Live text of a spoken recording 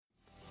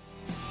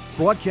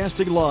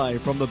Broadcasting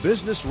live from the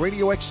Business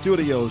Radio X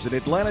studios in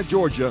Atlanta,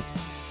 Georgia,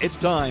 it's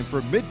time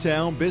for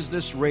Midtown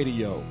Business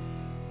Radio.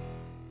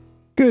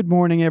 Good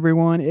morning,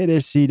 everyone. It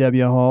is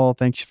C.W. Hall.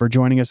 Thanks for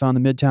joining us on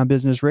the Midtown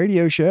Business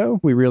Radio Show.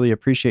 We really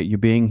appreciate you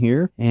being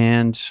here.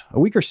 And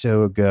a week or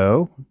so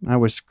ago, I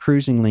was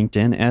cruising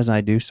LinkedIn, as I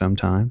do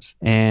sometimes,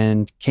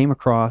 and came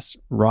across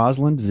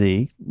Rosalind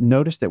Z.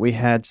 Noticed that we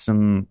had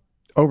some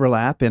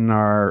overlap in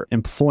our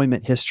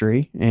employment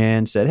history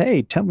and said,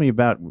 "Hey, tell me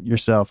about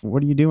yourself.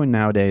 What are you doing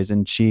nowadays?"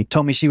 And she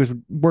told me she was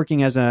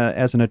working as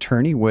an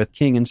attorney with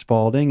King and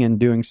Spalding and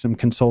doing some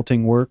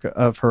consulting work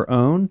of her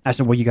own. I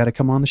said, "Well, you got to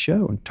come on the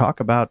show and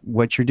talk about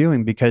what you're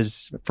doing,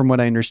 because from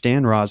what I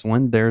understand,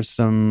 Rosalind, there's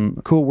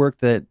some cool work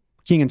that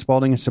King and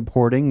Spalding is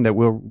supporting that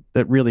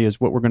really is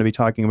what we're going to be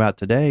talking about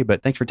today."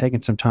 But thanks for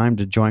taking some time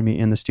to join me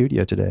in the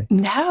studio today.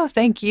 No,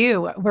 thank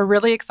you. We're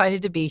really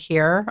excited to be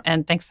here,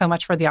 and thanks so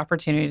much for the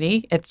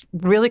opportunity. It's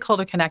really cool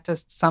to connect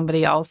us to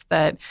somebody else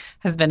that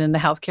has been in the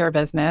healthcare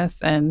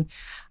business, and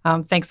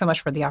thanks so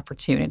much for the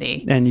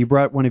opportunity. And you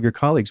brought one of your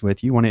colleagues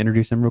with you. Want to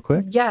introduce him real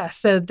quick? Yeah,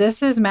 so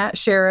this is Matt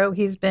Sharrow.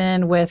 He's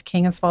been with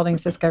King and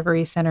Spalding's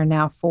Discovery Center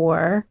now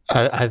for...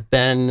 I've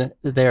been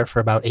there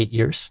for about 8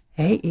 years.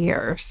 8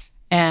 years.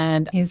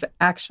 And he's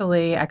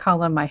actually, I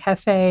call him my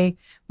jefe,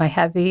 my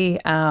heavy,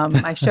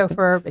 my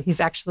chauffeur, but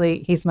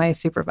he's my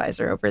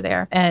supervisor over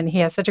there. And he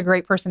has such a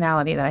great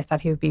personality that I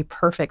thought he would be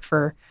perfect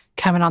for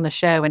coming on the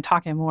show and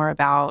talking more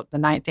about the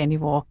 9th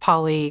annual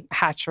Polly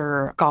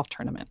Hatcher golf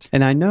tournament.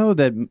 And I know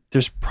that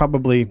there's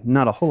probably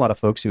not a whole lot of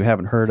folks who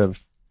haven't heard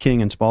of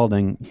King and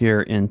Spalding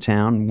here in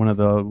town, one of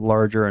the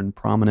larger and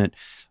prominent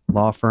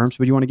law firms.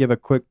 But you want to give a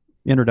quick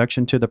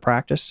introduction to the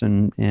practice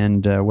and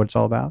what it's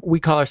all about? We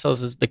call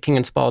ourselves as the King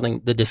and Spalding,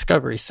 the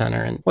Discovery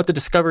Center. And what the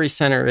Discovery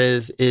Center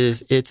is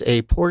it's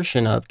a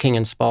portion of King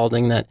and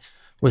Spalding that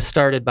was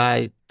started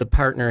by the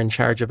partner in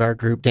charge of our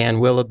group, Dan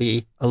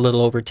Willoughby, a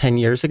little over 10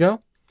 years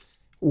ago,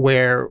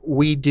 where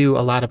we do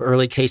a lot of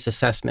early case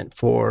assessment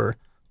for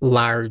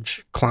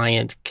large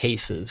client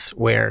cases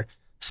where,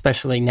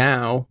 especially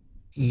now,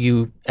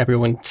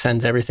 everyone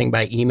sends everything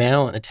by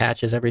email and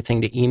attaches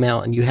everything to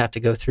email, and you have to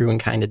go through and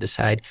kind of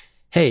decide,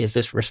 hey, is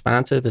this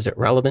responsive? Is it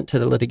relevant to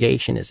the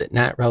litigation? Is it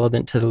not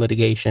relevant to the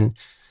litigation?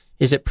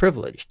 Is it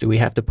privileged? Do we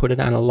have to put it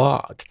on a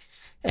log?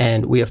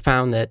 And we have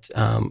found that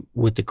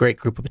with the great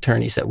group of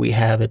attorneys that we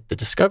have at the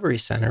Discovery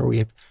Center, we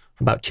have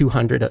about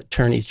 200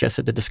 attorneys just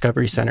at the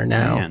Discovery Center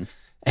now. Man.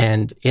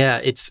 And yeah,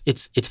 it's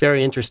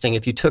very interesting.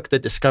 If you took the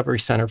Discovery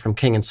Center from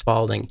King and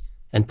Spalding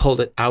and pulled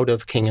it out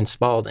of King and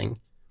Spalding,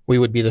 we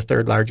would be the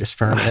third largest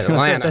firm in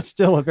Atlanta. That's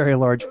still a very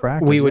large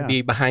practice. We would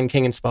be behind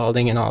King and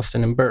Spalding, and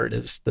Alston and Bird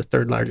is the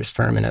third largest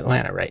firm in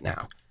Atlanta right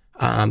now.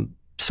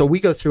 So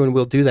we go through and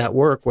we'll do that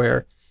work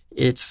where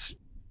it's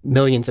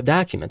millions of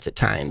documents at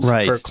times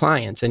for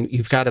clients, and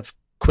you've got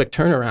quick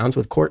turnarounds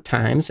with court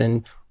times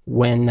and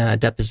when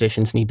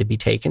depositions need to be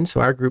taken.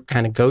 So our group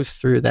kind of goes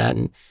through that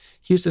and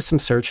uses some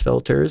search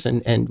filters,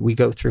 and we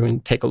go through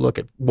and take a look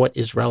at what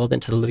is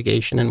relevant to the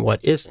litigation and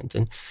what isn't.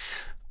 And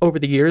over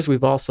the years,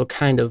 we've also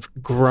kind of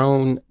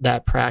grown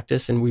that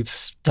practice, and we've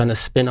done a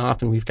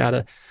spin-off, and we've got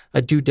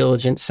a due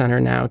diligence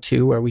center now,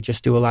 too, where we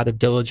just do a lot of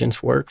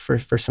diligence work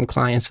for some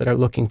clients that are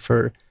looking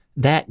for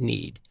that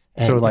need.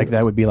 And, so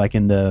that would be like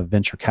in the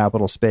venture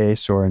capital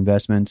space or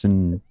investments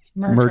and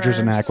mergers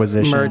and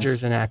acquisitions.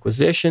 Mergers and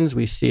acquisitions.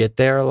 We see it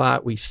there a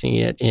lot. We see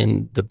it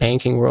in the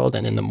banking world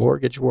and in the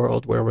mortgage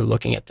world where we're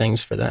looking at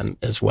things for them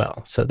as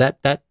well. So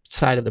that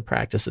side of the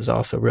practice is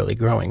also really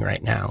growing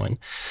right now. And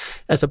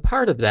as a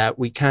part of that,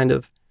 we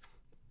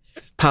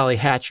Polly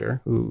Hatcher,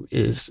 who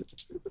is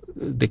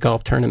the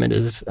golf tournament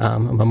is a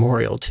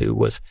memorial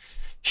to,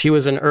 she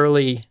was an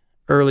early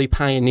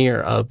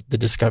pioneer of the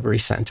Discovery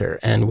Center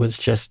and was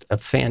just a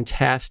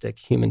fantastic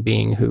human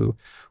being who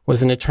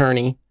was an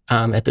attorney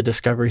at the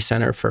Discovery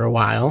Center for a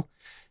while,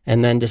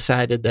 and then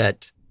decided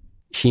that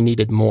she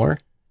needed more.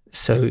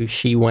 So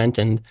she went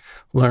and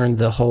learned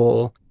the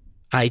whole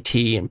IT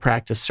and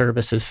practice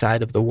services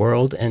side of the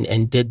world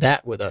and did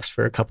that with us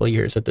for a couple of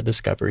years at the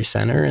Discovery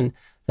Center, and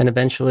then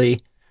eventually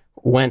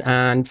went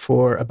on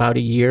for about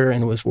a year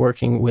and was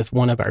working with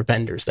one of our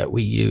vendors that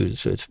we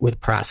use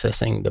with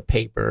processing the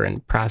paper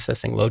and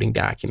loading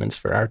documents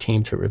for our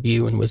team to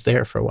review, and was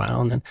there for a while,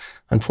 and then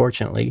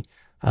unfortunately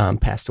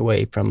passed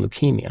away from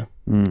leukemia.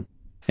 Mm.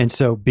 And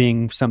so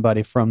being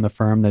somebody from the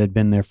firm that had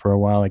been there for a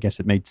while, I guess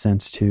it made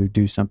sense to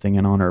do something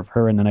in honor of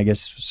her. And then I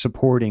guess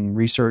supporting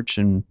research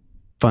and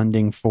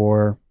funding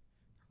for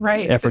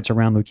efforts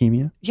around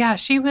leukemia. Yeah,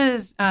 she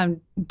was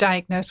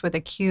diagnosed with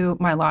acute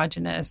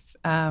myelogenous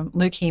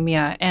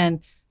leukemia. And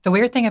the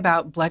weird thing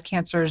about blood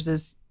cancers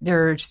is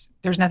there's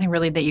nothing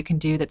really that you can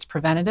do that's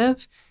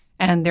preventative,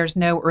 and there's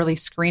no early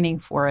screening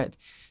for it.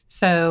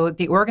 So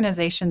the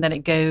organization that it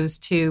goes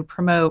to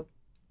promote,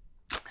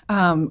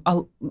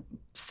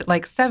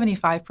 like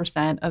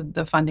 75% of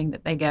the funding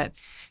that they get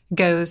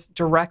goes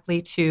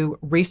directly to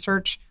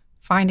research,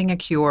 finding a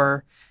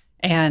cure,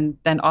 and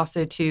then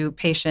also to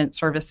patient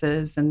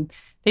services. And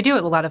they do a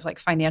lot of like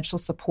financial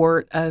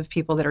support of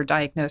people that are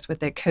diagnosed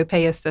with it,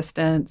 copay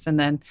assistance, and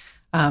then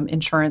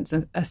insurance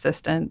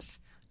assistance.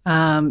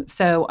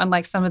 So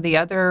unlike some of the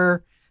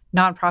other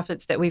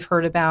nonprofits that we've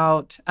heard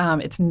about,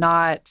 it's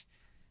not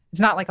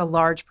like a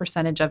large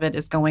percentage of it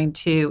is going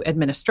to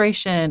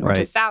administration or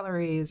to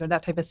salaries or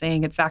that type of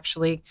thing. It's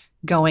actually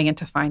going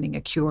into finding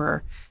a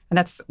cure. And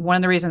that's one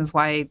of the reasons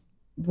why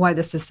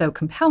this is so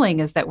compelling,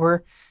 is that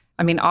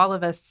all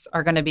of us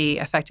are going to be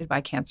affected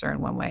by cancer in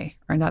one way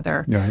or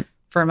another. Right.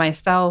 For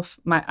myself,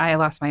 I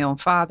lost my own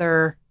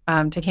father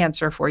to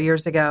cancer 4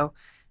 years ago.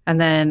 And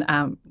then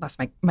lost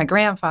my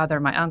grandfather,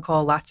 my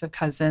uncle, lots of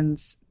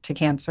cousins to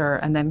cancer.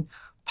 And then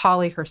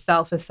Polly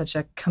herself is such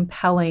a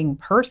compelling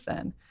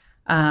person.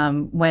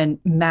 When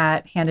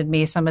Matt handed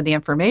me some of the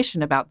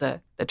information about the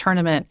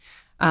tournament,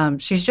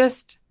 she's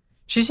just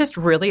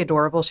really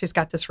adorable. She's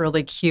got this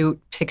really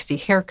cute pixie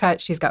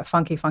haircut. She's got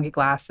funky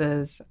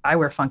glasses. I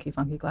wear funky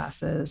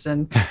glasses.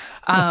 And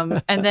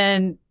and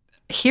then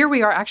here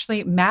we are.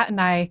 Actually, Matt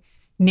and I,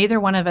 neither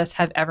one of us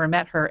have ever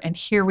met her. And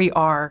here we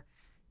are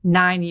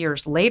 9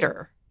 years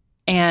later.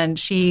 And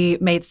she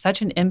made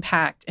such an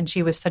impact, and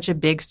she was such a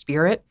big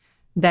spirit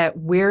that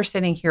we're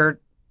sitting here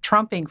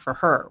trumping for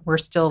her. We're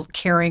still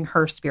carrying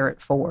her spirit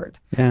forward.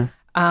 Yeah.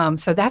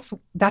 So that's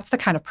the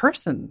kind of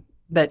person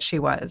that she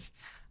was.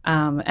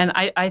 And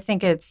I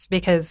think it's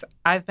because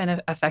I've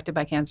been affected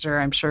by cancer.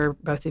 I'm sure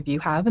both of you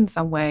have in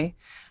some way.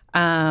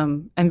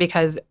 And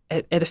because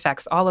it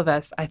affects all of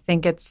us, I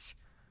think this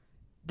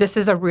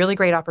is a really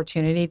great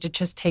opportunity to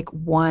just take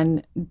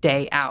one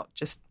day out,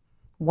 just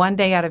one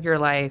day out of your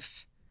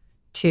life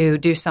to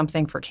do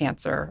something for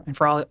cancer and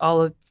for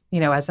all of,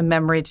 as a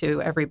memory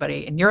to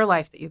everybody in your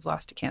life that you've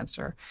lost to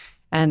cancer.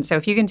 And so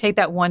if you can take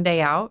that one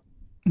day out,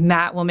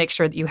 Matt will make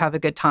sure that you have a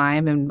good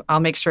time, and I'll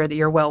make sure that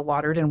you're well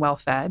watered and well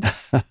fed.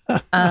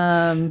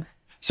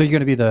 So you're going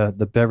to be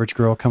the beverage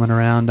girl coming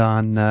around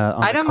on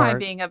I don't mind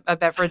being a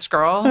beverage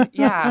girl.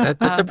 Yeah.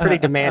 That's a pretty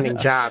demanding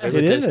job with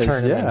this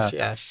tournament. Yeah.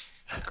 Yes.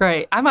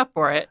 Great. I'm up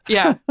for it.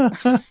 Yeah.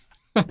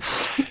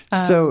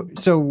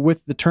 So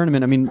with the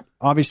tournament,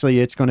 obviously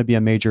it's going to be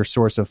a major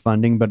source of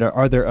funding, but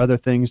are there other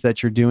things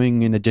that you're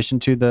doing in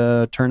addition to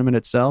the tournament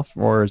itself,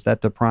 or is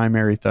that the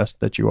primary thrust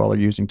that you all are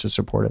using to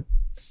support it?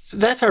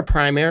 That's our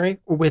primary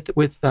with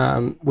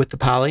the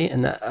Poly,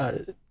 and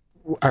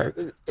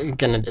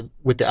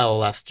with the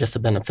LLS, just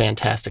have been a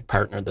fantastic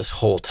partner this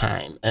whole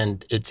time,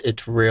 and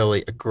it's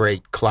really a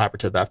great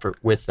collaborative effort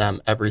with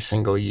them every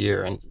single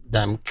year, and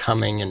them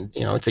coming, and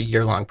it's a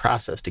year-long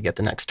process to get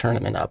the next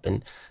tournament up,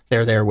 and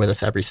they're there with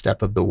us every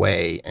step of the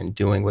way and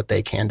doing what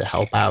they can to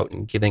help out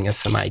and giving us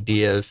some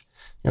ideas.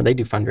 They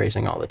do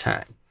fundraising all the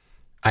time.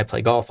 I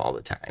play golf all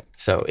the time,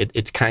 so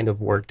it's kind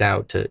of worked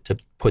out to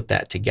put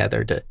that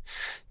together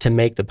to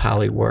make the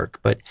Poly work.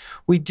 But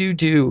we do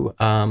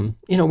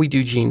we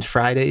do Jeans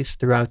Fridays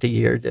throughout the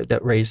year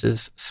that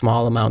raises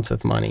small amounts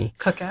of money.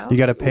 Cookouts. You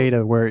got to pay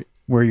to wear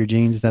your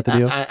jeans. Is that the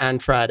deal? On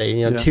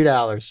Friday,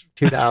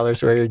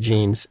 $2 wear your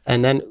jeans,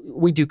 and then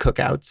we do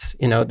cookouts.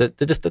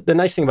 The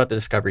nice thing about the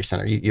Discovery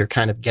Center, you're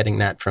kind of getting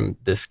that from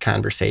this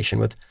conversation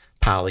with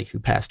Polly, who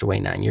passed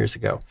away 9 years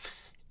ago.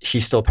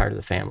 She's still part of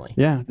the family.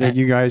 Yeah,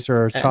 you guys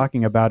are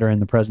talking about her in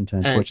the present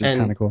tense, which is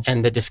kind of cool.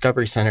 And the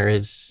Discovery Center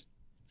is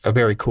a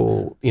very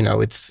cool,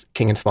 it's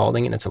King &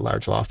 Spalding, and it's a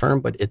large law firm,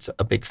 but it's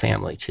a big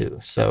family too.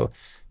 So,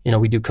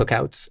 we do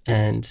cookouts,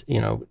 and,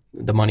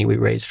 the money we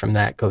raise from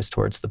that goes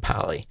towards the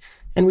Poly.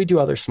 And we do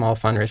other small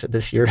fundraisers.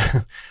 This year,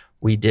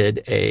 we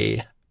did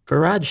a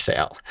garage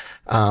sale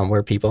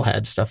where people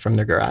had stuff from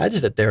their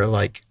garage that they're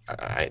like,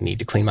 I need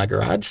to clean my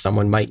garage.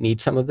 Someone might need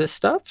some of this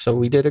stuff. So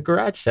we did a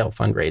garage sale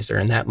fundraiser,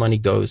 and that money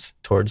goes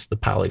towards the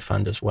Poly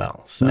Fund as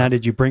well. So now,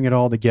 did you bring it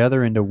all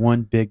together into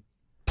one big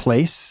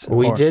place?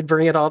 We did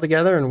bring it all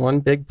together in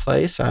one big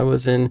place. I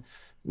was in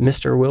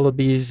Mr.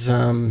 Willoughby's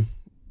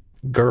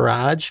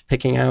garage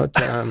picking out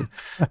old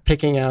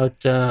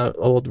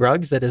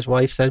rugs that his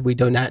wife said, we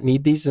do not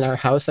need these in our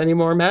house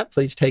anymore, Matt,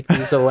 please take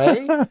these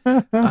away.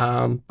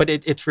 But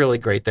it's really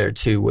great there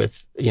too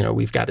with,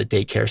 we've got a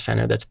daycare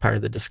center that's part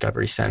of the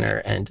Discovery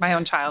Center, and my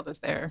own child is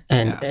there,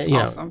 and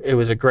awesome. It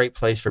was a great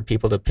place for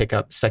people to pick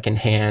up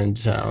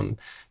secondhand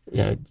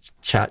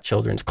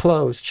children's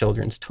clothes,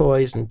 children's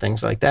toys, and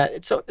things like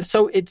that.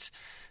 So it's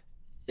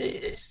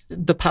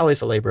the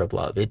Poly's a labor of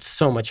love. It's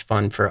so much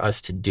fun for us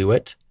to do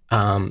it.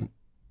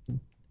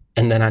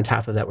 And then on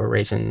top of that, we're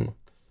raising,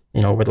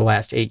 over the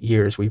last 8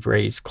 years, we've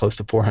raised close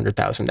to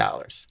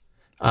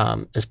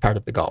 $400,000 as part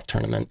of the golf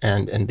tournament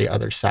and the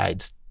other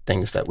sides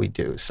things that we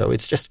do. So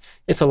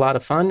it's a lot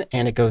of fun,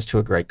 and it goes to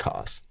a great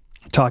cause.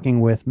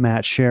 Talking with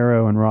Matt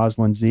Sharrow and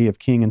Rosalind Z of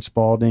King &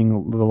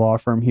 Spalding, the law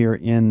firm here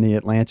in the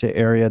Atlanta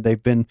area.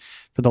 They've been,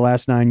 for the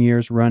last 9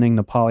 years, running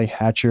the Polly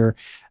Hatcher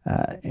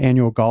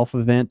annual golf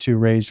event to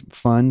raise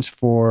funds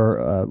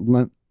for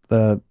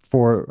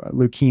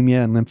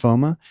leukemia and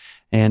lymphoma.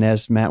 And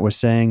as Matt was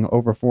saying,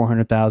 over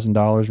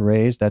 $400,000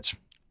 raised. That's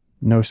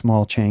no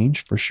small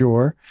change for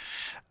sure.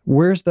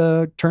 Where's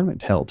the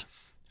tournament held?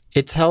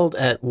 It's held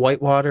at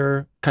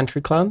Whitewater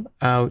Country Club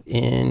out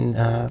in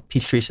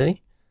Peachtree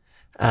City.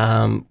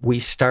 We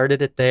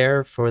started it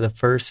there for the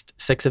first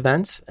 6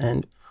 events,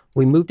 and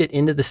we moved it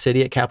into the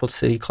city at Capital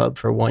City Club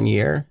for 1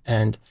 year,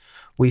 and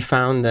we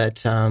found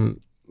that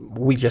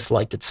we just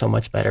liked it so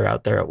much better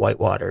out there at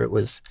Whitewater.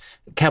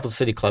 Capital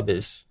City Club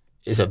is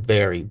a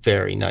very,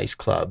 very nice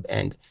club,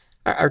 and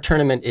our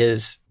tournament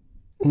is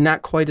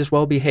not quite as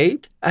well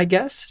behaved, I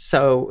guess.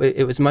 So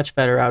it was much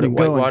better out at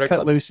Whitewater Cut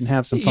Club. loose and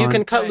have some fun. You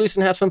can cut loose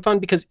and have some fun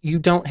because you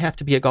don't have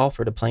to be a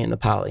golfer to play in the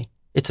Poly.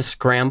 It's a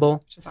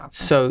scramble. Which is awesome.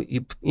 So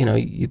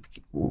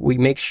we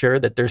make sure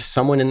that there's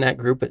someone in that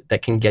group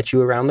that can get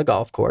you around the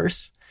golf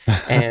course.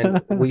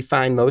 And we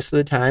find most of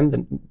the time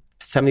that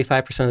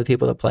 75% of the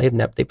people that play,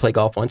 they play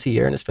golf once a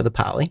year, and it's for the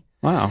Poly.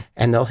 Wow.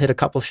 And they'll hit a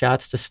couple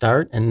shots to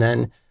start, and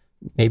then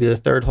maybe the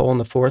third hole and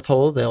the fourth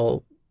hole,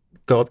 they'll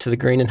go up to the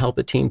green and help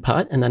the team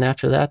putt. And then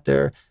after that,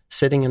 they're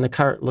sitting in the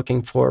cart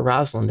looking for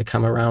Rosalind to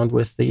come around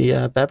with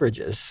the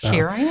beverages. So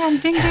Here I am,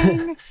 ding,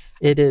 ding.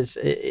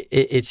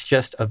 It's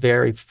just a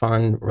very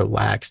fun,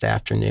 relaxed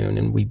afternoon,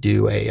 and we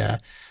do a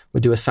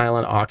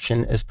silent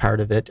auction as part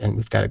of it, and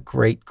we've got a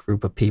great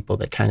group of people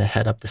that kind of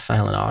head up the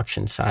silent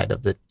auction side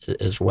of it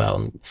as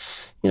well.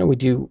 And we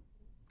do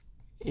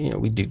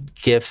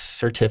gifts,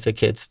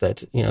 certificates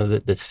that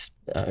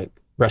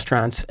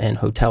restaurants and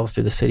hotels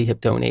through the city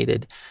have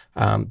donated,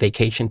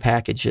 vacation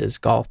packages,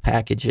 golf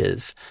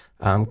packages,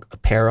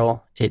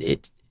 apparel.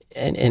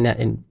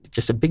 And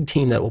just a big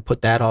team that will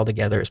put that all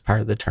together as part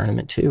of the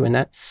tournament too. And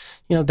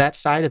that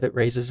side of it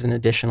raises an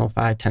additional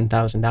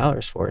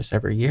 $5,000-$10,000 for us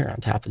every year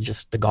on top of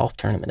just the golf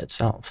tournament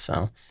itself.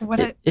 So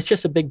it's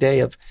just a big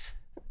day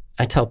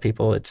I tell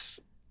people it's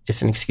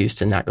an excuse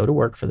to not go to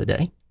work for the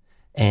day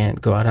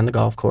and go out on the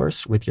golf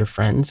course with your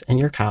friends and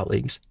your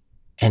colleagues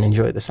and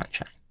enjoy the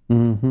sunshine.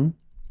 Mm-hmm.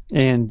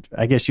 And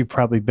I guess you've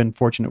probably been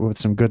fortunate with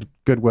some good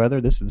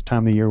weather. This is the time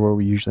of the year where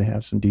we usually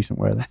have some decent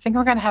weather. I think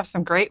we're going to have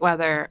some great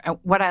weather.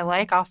 What I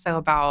like also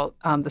about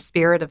the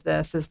spirit of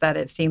this is that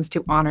it seems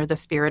to honor the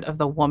spirit of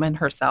the woman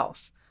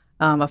herself,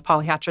 of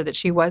Polly Hatcher, that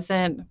she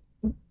wasn't,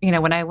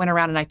 when I went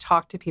around and I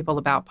talked to people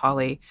about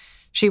Polly,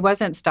 she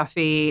wasn't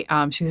stuffy.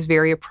 She was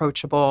very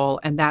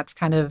approachable. And that's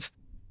kind of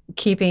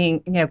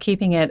keeping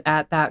it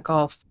at that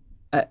golf,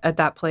 at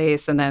that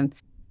place, and then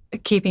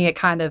keeping it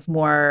kind of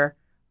more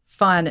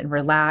fun and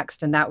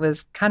relaxed, and that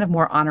was kind of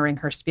more honoring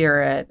her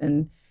spirit.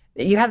 And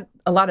you had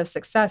a lot of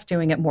success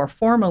doing it more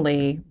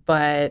formally,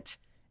 but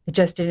it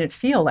just didn't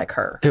feel like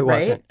her. It right?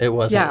 wasn't.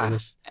 Yeah. It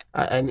was,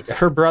 and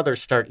her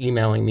brothers start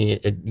emailing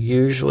me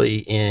usually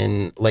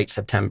in late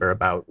September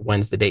about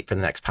when's the date for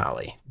the next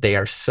Poly. They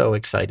are so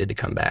excited to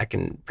come back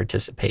and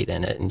participate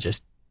in it and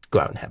just go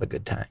out and have a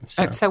good time.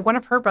 So one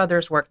of her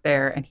brothers worked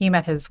there, and he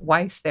met his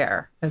wife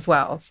there as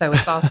well. So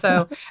it's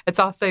also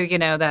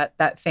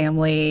that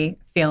family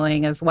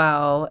feeling as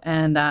well.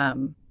 And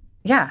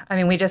we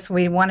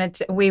want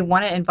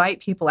to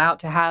invite people out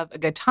to have a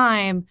good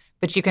time,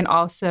 but you can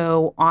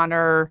also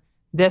honor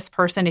this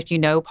person. If you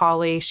know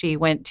Polly, she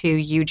went to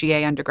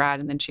UGA undergrad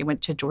and then she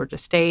went to Georgia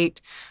State.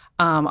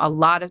 A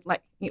lot of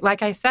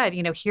like I said,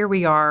 here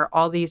we are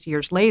all these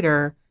years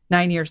later,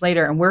 9 years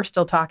later, and we're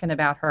still talking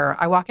about her.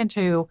 I walk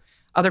into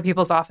other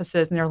people's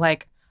offices and they're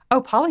like,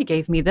 oh, Polly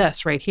gave me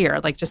this right here.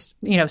 Like just,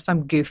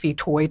 some goofy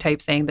toy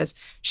type thing.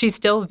 She's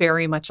still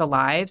very much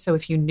alive. So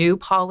if you knew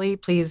Polly,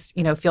 please,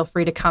 feel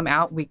free to come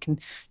out. We can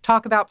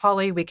talk about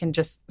Polly. We can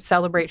just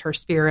celebrate her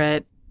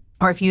spirit.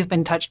 Or if you've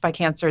been touched by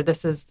cancer,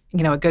 this is,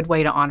 a good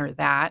way to honor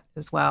that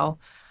as well.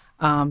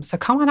 So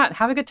come on out and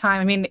have a good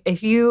time. I mean,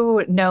 if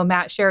you know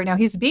Matt Sherry, now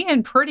he's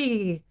being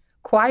pretty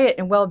quiet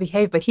and well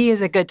behaved, but he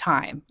is a good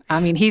time. I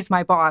mean, he's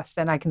my boss,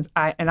 and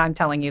I'm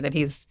telling you that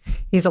he's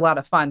a lot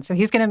of fun. So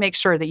he's going to make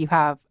sure that you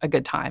have a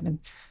good time, and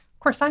of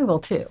course, I will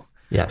too.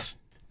 Yes.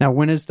 Now,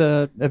 when is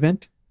the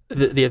event?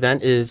 The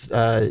event is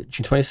June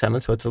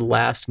 27th, so it's the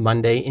last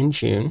Monday in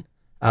June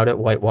out at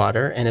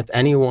Whitewater. And if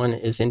anyone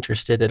is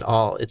interested at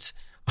all, it's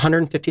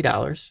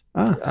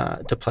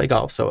 $150 to play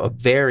golf. So a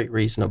very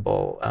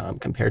reasonable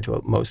compared to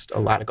a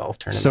lot of golf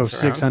tournaments. So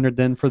 $600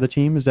 then for the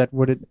team?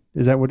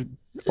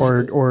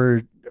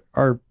 Or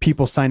are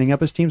people signing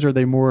up as teams, or are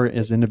they more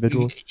as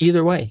individuals?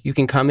 Either way, you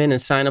can come in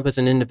and sign up as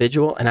an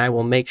individual, and I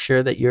will make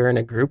sure that you're in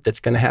a group that's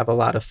going to have a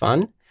lot of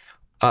fun.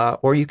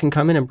 Or you can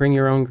come in and bring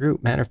your own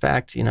group. Matter of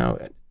fact,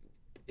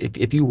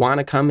 if you want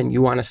to come and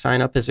you want to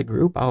sign up as a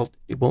group,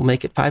 we'll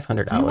make it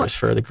 $500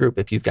 for the group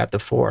if you've got the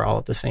four all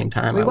at the same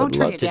time. I would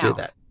love to do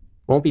that.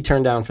 Won't be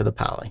turned down for the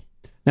Poly.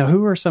 Now,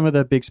 who are some of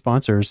the big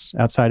sponsors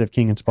outside of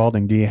King and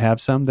Spalding? Do you have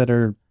some that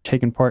are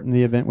taking part in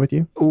the event with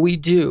you? We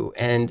do.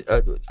 And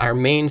our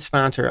main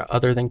sponsor,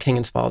 other than King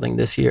and Spalding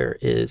this year,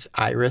 is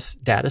Iris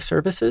Data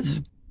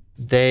Services.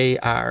 Mm-hmm. They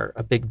are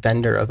a big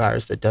vendor of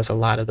ours that does a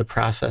lot of the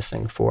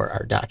processing for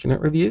our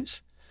document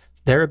reviews.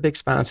 They're a big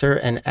sponsor.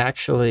 And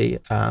actually,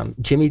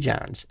 Jimmy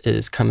John's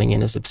is coming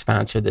in as a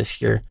sponsor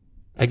this year.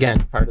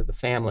 Again, part of the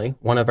family.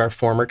 One of our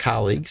former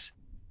colleagues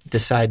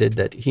decided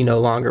that he no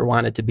longer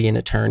wanted to be an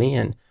attorney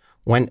and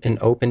went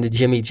and opened a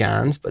Jimmy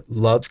John's, but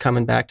loves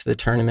coming back to the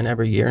tournament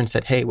every year and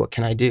said, hey, what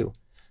can I do?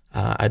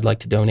 I'd like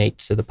to donate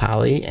to the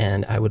Poly,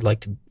 and I would like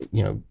to,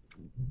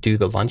 do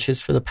the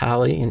lunches for the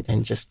Poly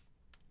and just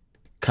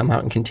come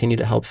out and continue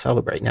to help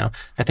celebrate. Now,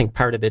 I think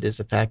part of it is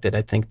the fact that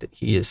I think that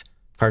he is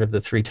part of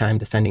the 3-time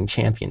defending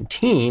champion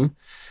team.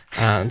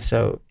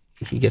 So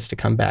he gets to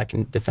come back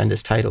and defend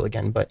his title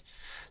again. But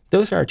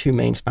those are our 2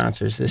 main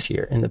sponsors this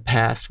year. In the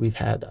past, we've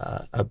had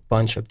a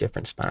bunch of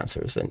different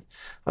sponsors, and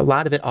a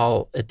lot of it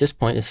all at this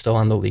point is still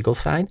on the legal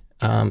side,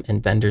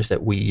 and vendors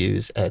that we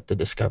use at the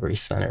Discovery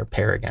Center,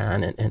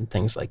 Paragon, and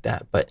things like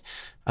that. But,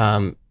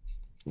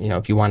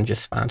 if you want to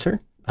just sponsor,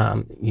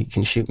 you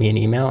can shoot me an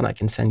email and I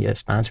can send you a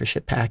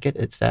sponsorship packet.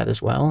 It's that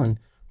as well, and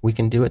we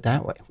can do it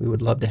that way. We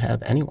would love to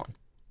have anyone.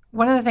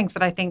 One of the things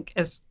that I think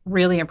is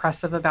really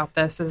impressive about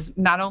this is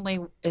not only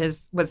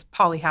was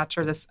Polly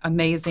Hatcher this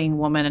amazing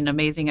woman, an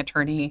amazing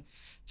attorney.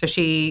 So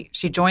she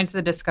joins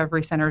the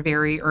Discovery Center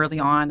very early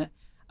on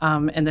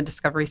in the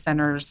Discovery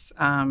Center's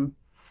in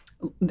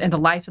the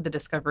life of the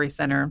Discovery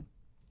Center,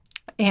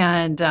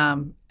 and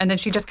then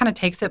she just kind of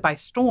takes it by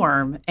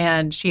storm.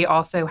 And she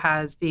also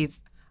has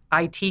these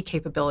IT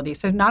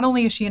capabilities. So not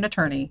only is she an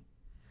attorney,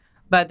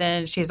 but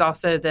then she's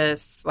also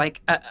this,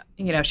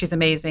 she's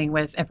amazing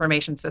with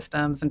information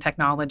systems and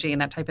technology and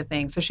that type of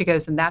thing. So she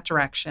goes in that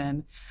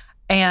direction.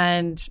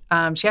 And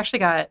she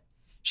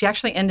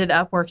actually ended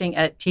up working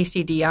at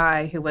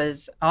TCDI, who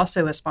was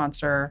also a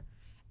sponsor.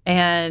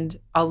 And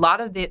a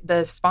lot of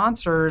the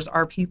sponsors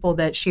are people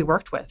that she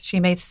worked with. She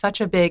made such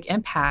a big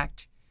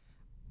impact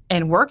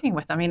in working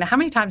with them. I mean, how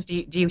many times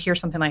do you hear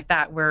something like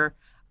that where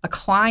a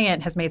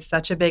client has made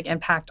such a big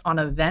impact on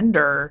a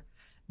vendor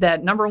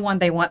that, number one,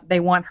 they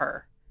want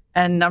her,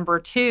 and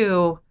number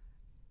two,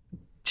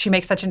 she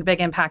makes such a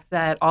big impact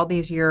that all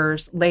these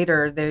years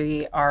later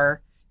they are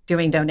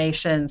doing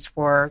donations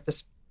for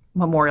this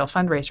memorial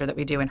fundraiser that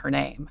we do in her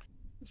name.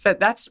 So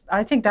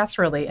I think that's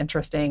really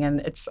interesting, and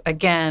it's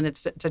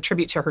a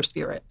tribute to her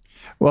spirit.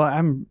 Well,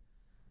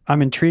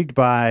 I'm intrigued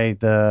by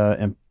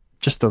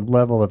just the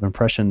level of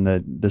impression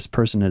that this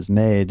person has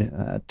made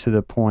to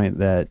the point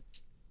that,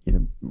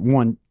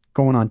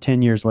 going on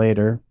 10 years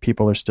later,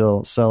 people are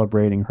still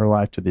celebrating her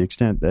life to the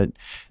extent that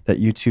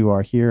you two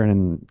are here,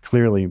 and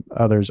clearly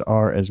others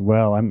are as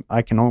well.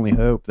 I can only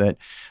hope that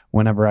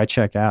whenever I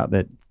check out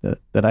that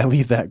I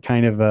leave that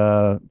kind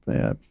of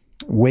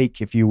wake,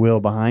 if you will,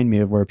 behind me,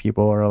 of where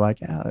people are like,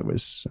 yeah, it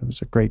was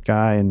a great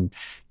guy, and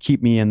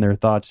keep me in their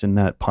thoughts in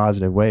that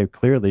positive way.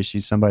 Clearly,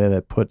 she's somebody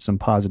that put some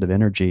positive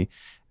energy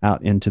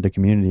out into the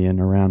community and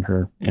around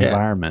her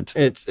environment.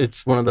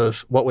 It's one of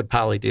those, what would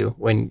Polly do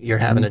when you're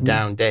having a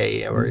down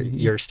day, or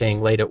you're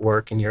staying late at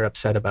work and you're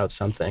upset about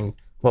something?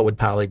 What would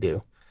Polly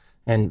do?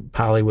 And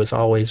Polly was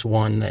always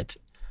one that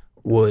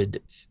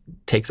would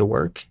take the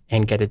work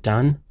and get it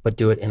done, but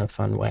do it in a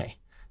fun way.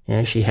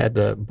 She had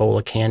the bowl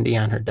of candy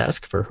on her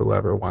desk for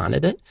whoever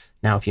wanted it.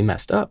 Now, if you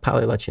messed up,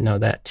 Polly let you know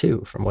that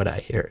too, from what I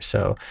hear.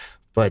 So,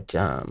 but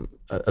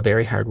a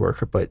very hard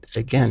worker, but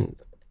again,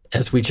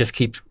 as we just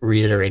keep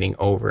reiterating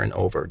over and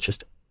over,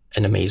 just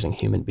an amazing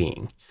human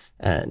being.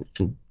 And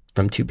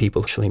from 2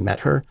 people who actually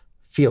met her,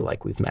 feel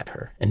like we've met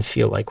her and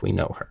feel like we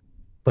know her.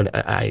 But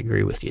I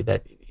agree with you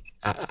that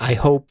I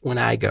hope when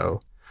I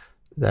go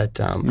that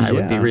I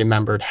would be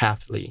remembered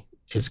halfly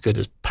as good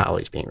as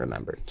Polly's being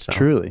remembered. So.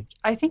 Truly.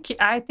 I think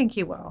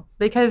you will,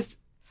 because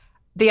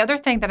the other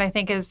thing that I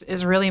think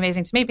is really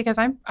amazing to me, because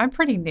I'm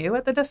pretty new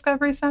at the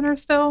Discovery Center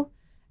still.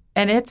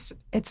 And it's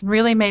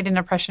really made an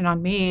impression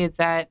on me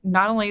that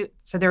not only,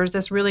 so there was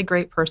this really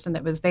great person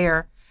that was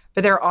there,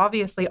 but there are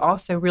obviously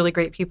also really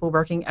great people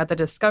working at the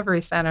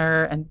Discovery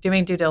Center and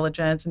doing due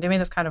diligence and doing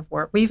this kind of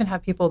work. We even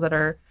have people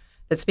that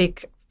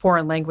speak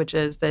foreign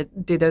languages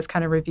that do those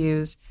kind of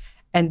reviews,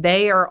 and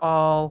they are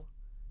all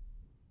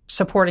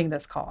supporting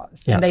this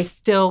cause. Yes. And they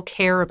still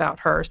care about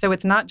her. So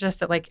it's not just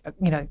that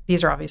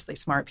these are obviously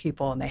smart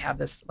people and they have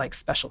this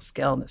special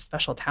skill and this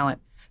special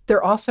talent.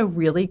 They're also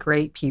really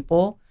great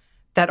people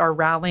that are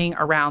rallying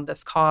around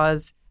this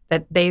cause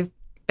that they've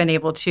been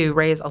able to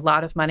raise a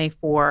lot of money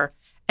for.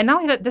 And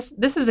not only that,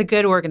 this is a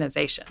good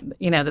organization,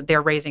 that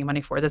they're raising money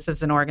for. This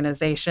is an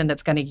organization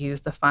that's going to use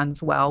the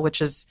funds well,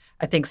 which is,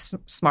 I think,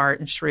 smart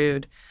and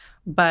shrewd.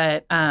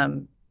 But,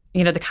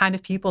 the kind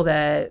of people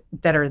that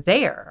are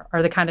there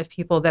are the kind of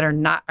people that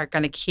are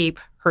going to keep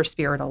her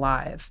spirit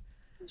alive.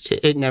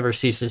 It never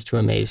ceases to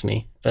amaze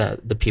me,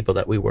 the people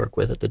that we work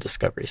with at the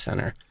Discovery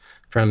Center.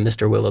 From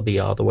Mr. Willoughby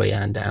all the way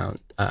on down,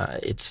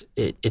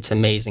 it's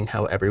amazing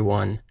how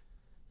everyone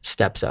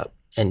steps up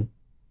and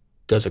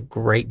does a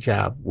great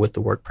job with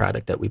the work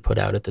product that we put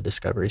out at the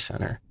Discovery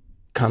Center,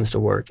 comes to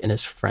work and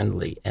is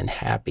friendly and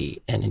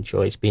happy and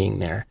enjoys being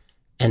there.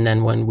 And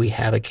then when we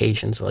have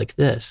occasions like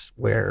this,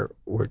 where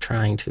we're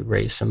trying to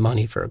raise some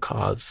money for a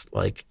cause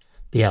like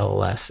the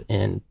LLS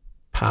in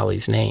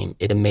Polly's name,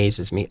 it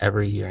amazes me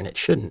every year, and it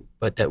shouldn't,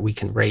 but that we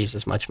can raise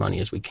as much money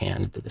as we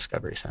can at the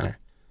Discovery Center.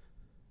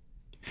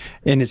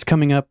 And it's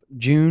coming up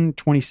June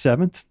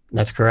 27th.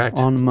 That's correct.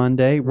 On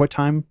Monday. What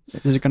time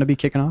is it going to be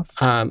kicking off?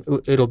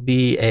 It'll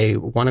be a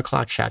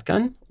 1:00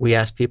 shotgun. We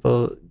ask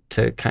people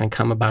to kind of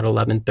come about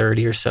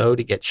 11:30 or so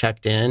to get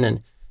checked in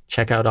and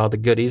check out all the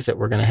goodies that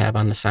we're going to have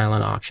on the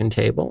silent auction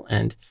table.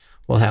 And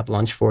We'll have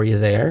lunch for you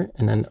there.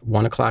 And then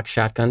 1:00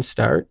 shotgun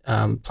start,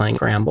 playing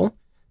Scramble.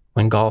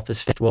 When golf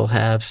is finished, we'll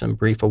have some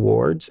brief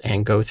awards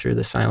and go through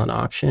the silent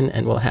auction.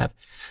 And we'll have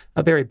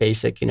a very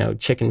basic,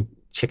 chicken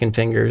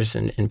fingers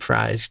and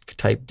fries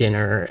type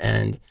dinner.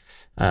 And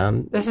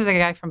this is a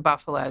guy from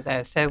Buffalo,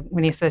 though. So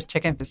when he says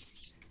chicken, I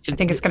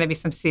think it's going to be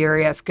some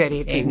serious good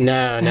eating.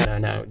 No.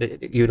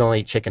 You don't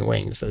eat chicken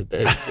wings. So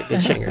the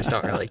chingers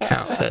don't really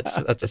count.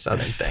 That's a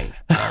Southern thing.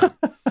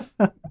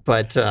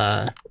 But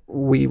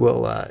we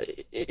will.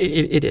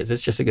 It is.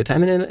 It's just a good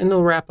time, and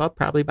it'll wrap up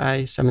probably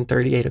by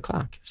 7:30,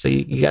 8:00. So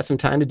you got some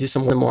time to do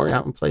some more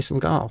out and play some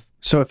golf.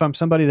 So if I'm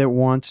somebody that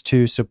wants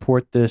to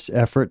support this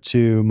effort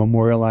to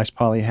memorialize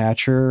Polly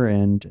Hatcher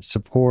and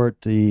support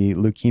the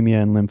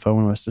Leukemia and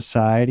Lymphoma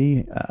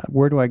Society,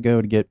 where do I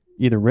go to get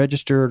either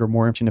registered or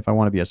more information if I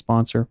want to be a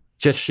sponsor?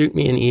 Just shoot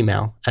me an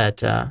email at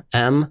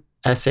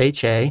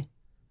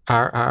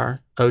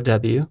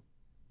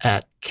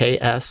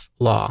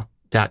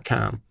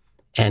msharrow@kslaw.com.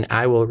 And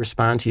I will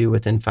respond to you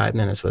within 5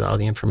 minutes with all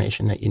the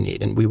information that you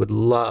need. And we would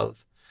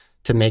love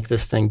to make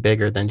this thing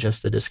bigger than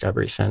just the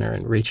Discovery Center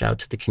and reach out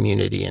to the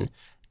community and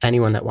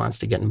anyone that wants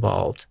to get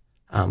involved.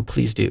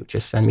 Please do.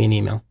 Just send me an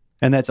email.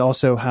 And that's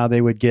also how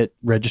they would get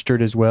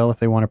registered as well if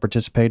they want to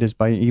participate, is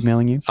by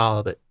emailing you? All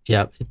of it.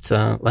 Yeah. It's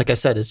like I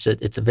said,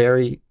 it's a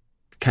very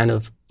kind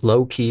of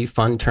low-key,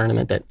 fun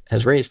tournament that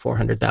has raised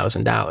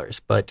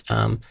 $400,000. But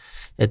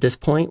at this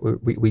point,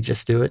 we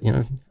just do it.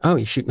 You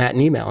shoot Matt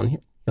an email and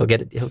he'll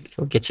get it.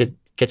 He'll get you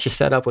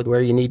set up with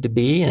where you need to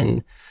be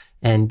and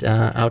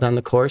out on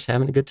the course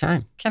having a good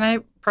time. Can I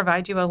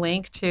provide you a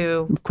link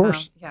to? Of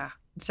course.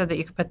 So that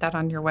you can put that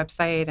on your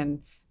website,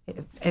 and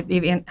it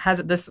even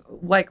has this,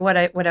 like what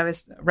I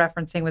was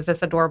referencing was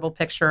this adorable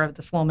picture of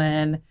this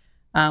woman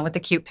with the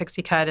cute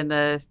pixie cut and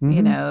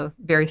the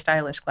very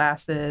stylish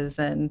glasses,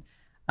 and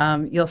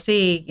you'll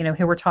see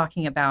who we're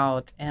talking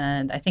about,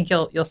 and I think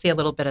you'll see a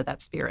little bit of that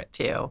spirit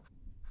too.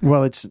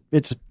 Well, it's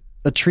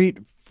a treat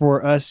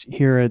for us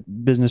here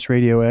at Business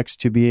Radio X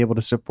to be able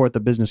to support the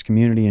business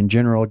community in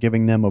general,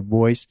 giving them a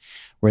voice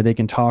where they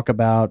can talk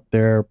about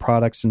their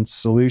products and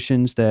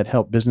solutions that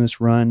help business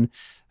run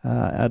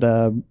at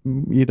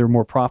either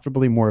more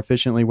profitably, more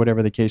efficiently,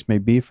 whatever the case may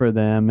be for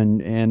them.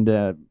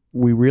 And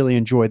we really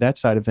enjoy that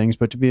side of things.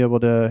 But to be able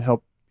to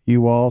help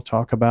you all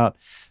talk about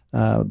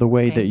the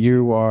way that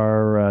you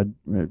are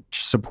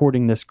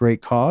supporting this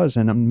great cause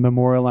and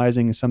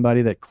memorializing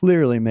somebody that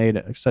clearly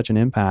made such an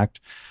impact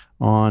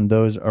on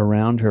those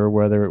around her,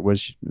 whether it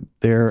was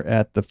there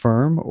at the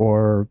firm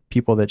or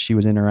people that she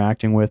was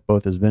interacting with,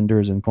 both as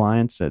vendors and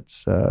clients.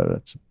 It's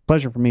a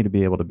pleasure for me to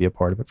be able to be a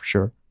part of it, for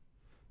sure.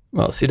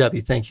 Well,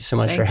 CW, thank you so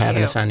much for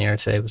having us on the air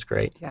today. It was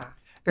great. Yeah.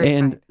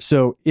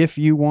 So if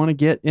you want to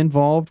get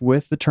involved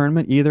with the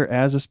tournament, either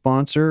as a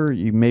sponsor,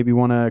 you maybe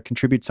want to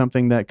contribute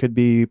something that could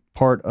be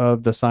part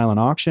of the silent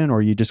auction,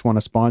 or you just want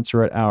to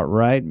sponsor it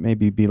outright,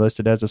 maybe be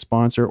listed as a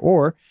sponsor,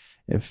 or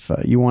if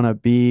you want to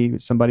be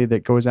somebody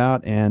that goes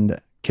out and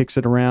kicks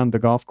it around the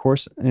golf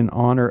course in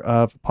honor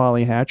of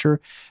Polly Hatcher,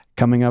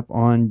 coming up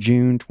on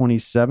June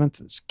 27th,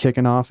 it's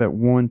kicking off at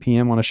 1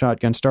 p.m. on a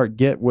shotgun start.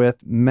 Get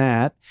with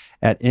Matt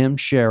at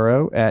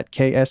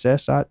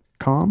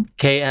msharrow@kss.com.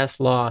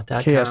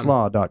 kslaw.com.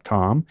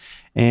 kslaw.com.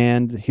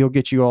 And he'll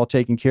get you all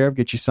taken care of,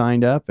 get you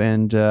signed up,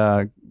 and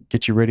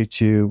get you ready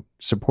to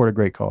support a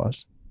great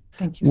cause.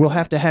 Thank you. We'll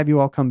have to have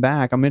you all come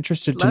back. I'm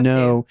interested to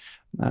know,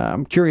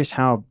 I'm curious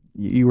how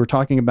you were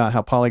talking about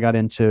how Polly got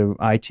into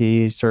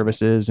IT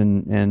services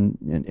and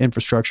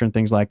infrastructure and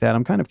things like that.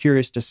 I'm kind of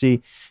curious to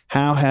see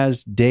how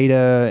has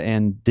data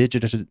and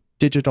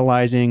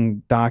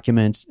digitalizing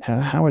documents,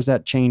 how is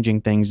that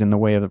changing things in the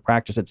way of the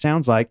practice? It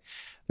sounds like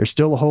there's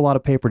still a whole lot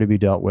of paper to be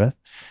dealt with.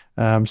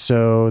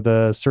 So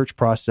the search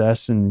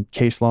process and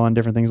case law and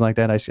different things like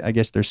that, I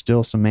guess there's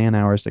still some man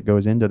hours that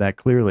goes into that,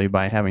 clearly,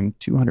 by having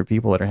 200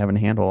 people that are having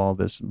to handle all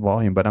this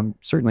volume. But I'm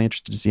certainly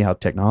interested to see how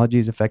technology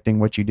is affecting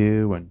what you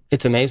do. And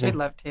it's amazing. We'd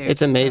love to.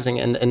 It's amazing.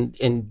 Yeah.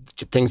 And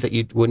things that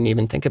you wouldn't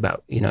even think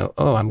about. I'm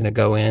going to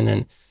go in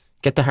and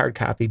get the hard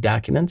copy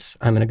documents.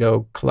 I'm going to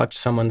go collect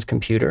someone's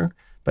computer.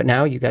 But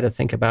now you got to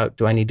think about,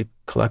 do I need to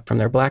collect from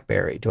their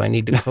BlackBerry? Do I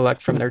need to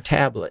collect from their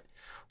tablet?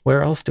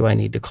 Where else do I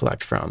need to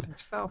collect from?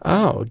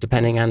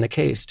 Depending on the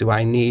case, do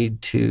I need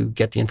to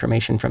get the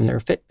information from their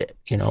Fitbit?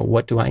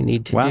 What do I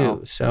need to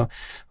do? So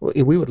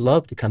we would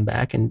love to come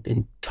back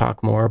and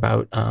talk more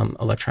about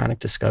electronic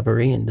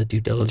discovery and the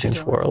due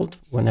diligence world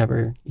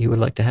whenever you would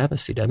like to have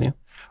us, CW.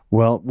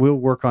 Well, we'll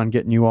work on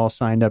getting you all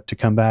signed up to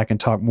come back and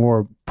talk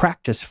more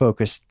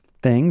practice-focused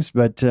things.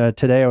 But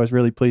today I was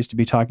really pleased to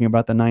be talking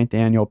about the 9th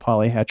annual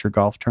Polly Hatcher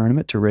Golf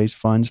Tournament to raise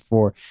funds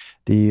for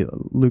the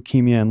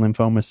Leukemia and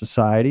Lymphoma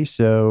Society.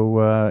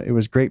 So it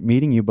was great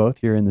meeting you both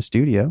here in the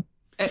studio.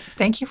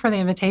 Thank you for the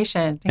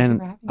invitation. Thank you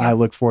for having us. I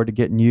look forward to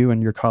getting you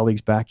and your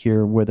colleagues back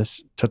here with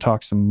us to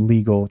talk some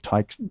legal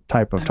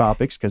type of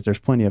topics, because there's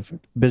plenty of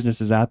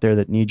businesses out there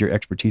that need your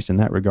expertise in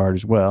that regard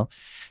as well.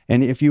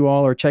 And if you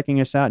all are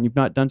checking us out and you've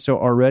not done so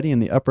already, in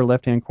the upper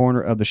left-hand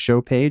corner of the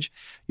show page,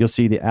 you'll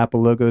see the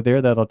Apple logo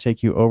there. That'll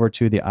take you over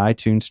to the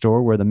iTunes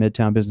store where the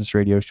Midtown Business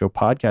Radio Show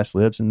podcast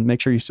lives. And make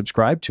sure you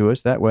subscribe to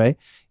us. That way,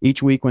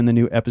 each week when the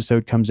new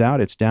episode comes out,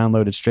 it's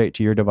downloaded straight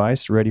to your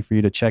device, ready for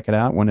you to check it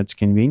out when it's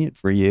convenient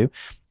for you.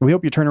 We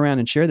hope you turn around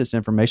and share this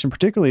information,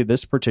 particularly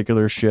this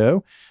particular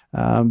show,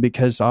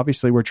 because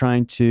obviously we're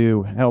trying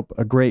to help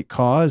a great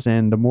cause,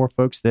 and the more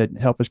folks that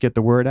help us get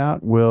the word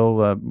out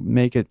will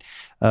make it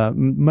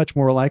much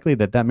more likely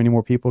that many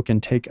more people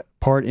can take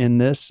part in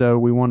this. So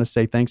we want to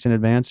say thanks in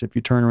advance if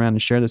you turn around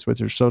and share this with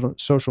your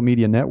social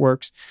media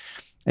networks.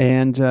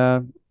 And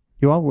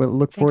you all will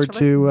look forward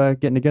to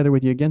getting together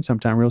with you again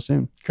sometime real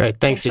soon. Great.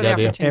 Thanks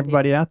CW.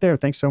 Everybody out there,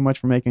 thanks so much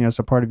for making us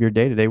a part of your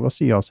day today. We'll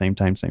see you all same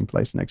time, same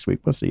place next week.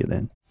 We'll see you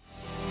then.